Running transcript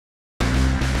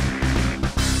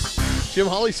Jim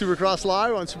Holley, Supercross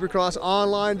Live on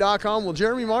supercrossonline.com. Well,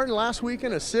 Jeremy Martin, last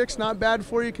weekend, a 6, not bad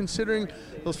for you considering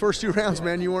those first 2 rounds,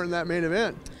 man. You weren't in that main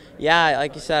event. Yeah,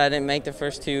 like you said, I didn't make the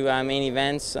first 2 main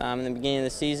events in the beginning of the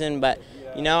season, but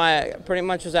you know, I pretty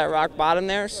much was at rock bottom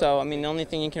there. So I mean, the only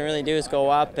thing you can really do is go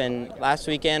up. And last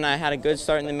weekend, I had a good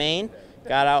start in the main,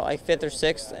 got out like 5th or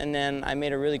 6th, and then I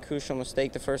made a really crucial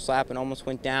mistake the first lap and almost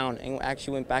went down, and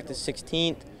actually went back to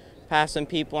 16th, passed some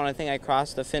people, and I think I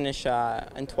crossed the finish in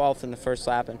 12th in the first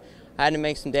lap. And I had to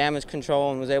make some damage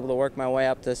control and was able to work my way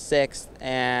up to 6th,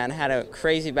 and had a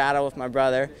crazy battle with my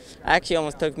brother. Actually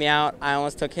almost took me out. I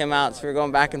almost took him out, so we were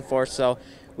going back and forth. So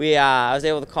I was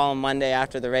able to call him Monday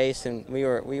after the race, and we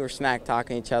were smack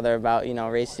talking each other about, you know,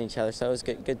 racing each other. So it was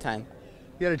a good time.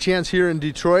 You had a chance here in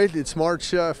Detroit. It's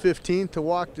March 15th to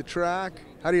walk the track.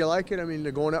 How do you like it? I mean,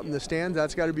 going up in the stands,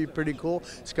 that's got to be pretty cool.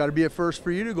 It's got to be a first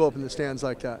for you to go up in the stands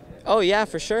like that. Oh yeah,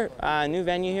 for sure. New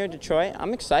venue here, Detroit.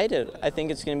 I'm excited. I think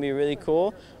it's going to be really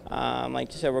cool.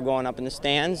 Like you said, we're going up in the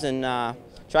stands, and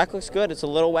track looks good. It's a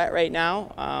little wet right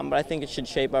now, but I think it should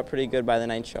shape up pretty good by the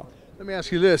night show. Let me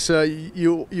ask you this.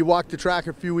 You walked the track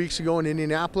a few weeks ago in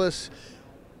Indianapolis.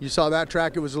 You saw that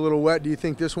track, it was a little wet. Do you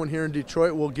think this one here in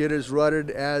Detroit will get as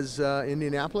rutted as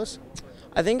Indianapolis?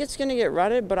 I think it's going to get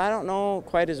rutted, but I don't know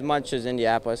quite as much as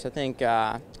Indianapolis. I think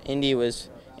Indy was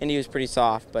pretty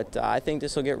soft, but I think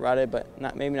this will get rutted, but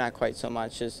maybe not quite so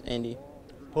much as Indy.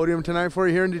 Podium tonight for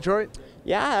you here in Detroit?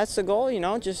 Yeah, that's the goal. You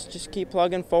know, just keep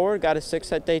plugging forward. Got a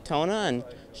 6 at Daytona, and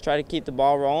just try to keep the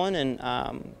ball rolling and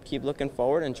keep looking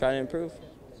forward and try to improve.